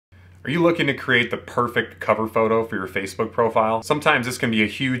Are you looking to create the perfect cover photo for your Facebook profile? Sometimes this can be a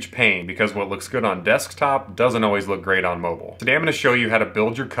huge pain because what looks good on desktop doesn't always look great on mobile. Today I'm going to show you how to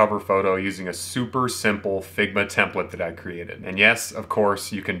build your cover photo using a super simple Figma template that I created. And yes, of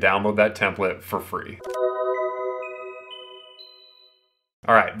course, you can download that template for free.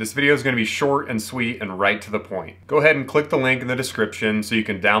 Alright, this video is going to be short and sweet and right to the point. Go ahead and click the link in the description so you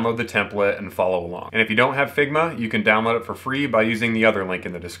can download the template and follow along. And if you don't have Figma, you can download it for free by using the other link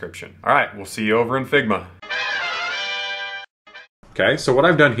in the description. Alright, we'll see you over in Figma. Okay, so what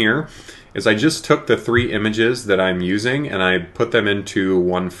I've done here is I just took the 3 images that I'm using and I put them into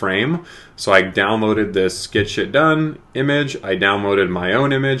one frame. So I downloaded this Get Shit Done image, I downloaded my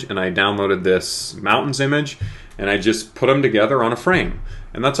own image, and I downloaded this mountains image, and I just put them together on a frame.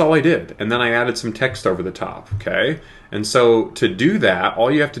 And that's all I did. And then I added some text over the top, okay? And so to do that,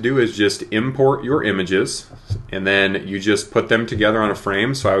 all you have to do is just import your images, and then you just put them together on a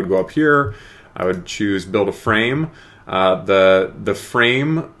frame. So I would go up here, I would choose Build a Frame. The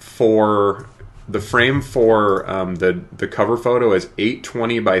frame for the cover photo is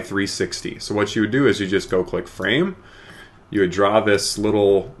 820 by 360. So what you would do is you just go click Frame. You would draw this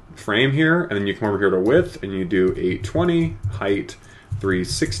little frame here, and then you come over here to width, and you do 820, height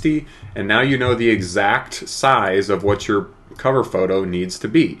 360, and now you know the exact size of what your cover photo needs to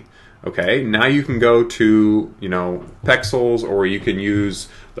be. Okay, now you can go to, Pexels, or you can use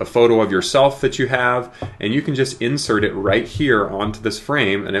the photo of yourself that you have, and you can just insert it right here onto this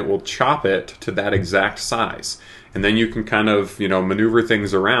frame, and it will chop it to that exact size. And then you can kind of, maneuver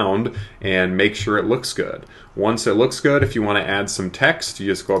things around and make sure it looks good. Once it looks good, if you want to add some text, you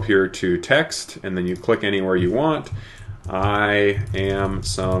just go up here to text, and then you click anywhere you want. I am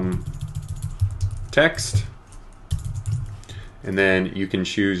some text. And then you can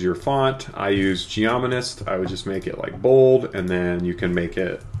choose your font. I use Geomanist. I would just make it like bold, and then you can make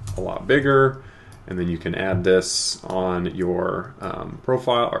it a lot bigger. And then you can add this on your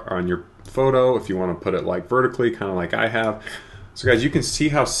profile or on your photo if you want to put it like vertically, kind of like I have. So guys, you can see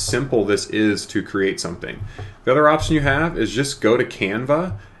how simple this is to create something. The other option you have is just go to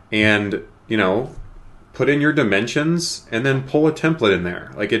Canva and, put in your dimensions and then pull a template in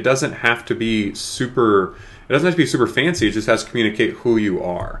there. Like, it doesn't have to be super fancy, it just has to communicate who you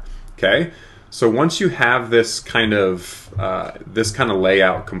are. Okay? So once you have this kind of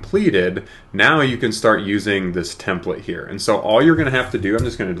layout completed, now you can start using this template here. And so all you're going to have to do, I'm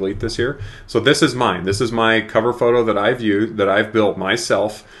just going to delete this here. So this is mine. This is my cover photo that I've used, that I've built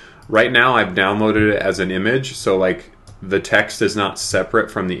myself. Right now I've downloaded it as an image, so like the text is not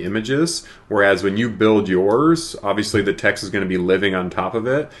separate from the images, whereas when you build yours, obviously the text is going to be living on top of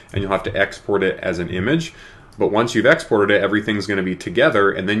it, and you'll have to export it as an image. But once you've exported it, everything's going to be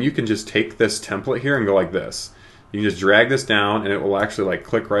together, and then you can just take this template here and go like this. You can just drag this down, and it will actually like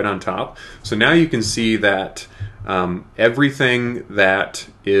click right on top. So now you can see that everything that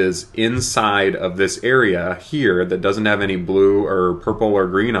is inside of this area here that doesn't have any blue or purple or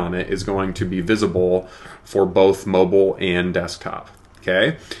green on it is going to be visible for both mobile and desktop.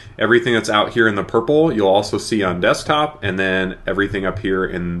 Okay, everything that's out here in the purple you'll also see on desktop, and then everything up here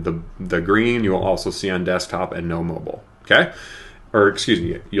in the green you'll also see on desktop and no mobile. Okay, or excuse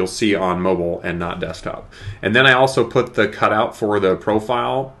me, you'll see on mobile and not desktop. And then I also put the cutout for the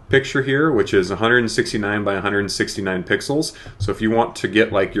profile picture here, which is 169 by 169 pixels. So if you want to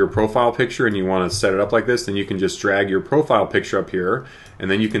get like your profile picture and you want to set it up like this, then you can just drag your profile picture up here, and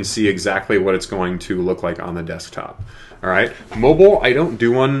then you can see exactly what it's going to look like on the desktop. All right, mobile, I don't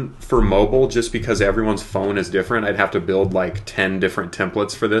do one for mobile just because everyone's phone is different. I'd have to build like 10 different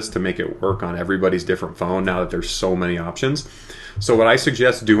templates for this to make it work on everybody's different phone now that there's so many options. So what I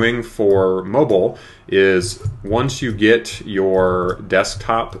suggest doing for mobile is once you get your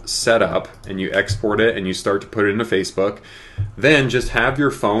desktop set up and you export it and you start to put it into Facebook, then just have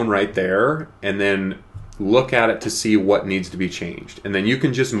your phone right there and then look at it to see what needs to be changed. And then you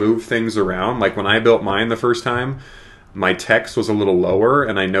can just move things around. Like when I built mine the first time, my text was a little lower,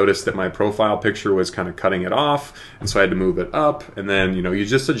 and I noticed that my profile picture was kind of cutting it off, and so I had to move it up, and then you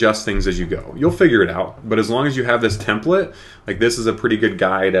just adjust things as you go. You'll figure it out, but as long as you have this template, like this is a pretty good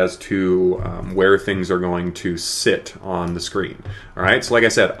guide as to where things are going to sit on the screen. All right, so like I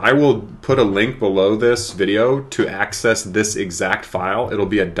said, I will put a link below this video to access this exact file. It'll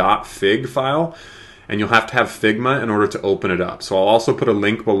be a .fig file, and you'll have to have Figma in order to open it up. So I'll also put a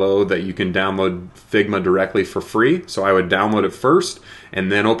link below that you can download Figma directly for free. So I would download it first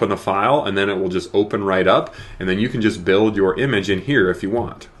and then open the file, and then it will just open right up, and then you can just build your image in here if you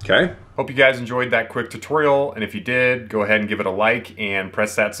want, okay? Hope you guys enjoyed that quick tutorial, and if you did, go ahead and give it a like and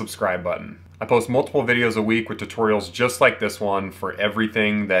press that subscribe button. I post multiple videos a week with tutorials just like this one for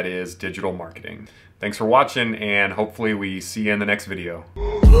everything that is digital marketing. Thanks for watching, and hopefully we see you in the next video.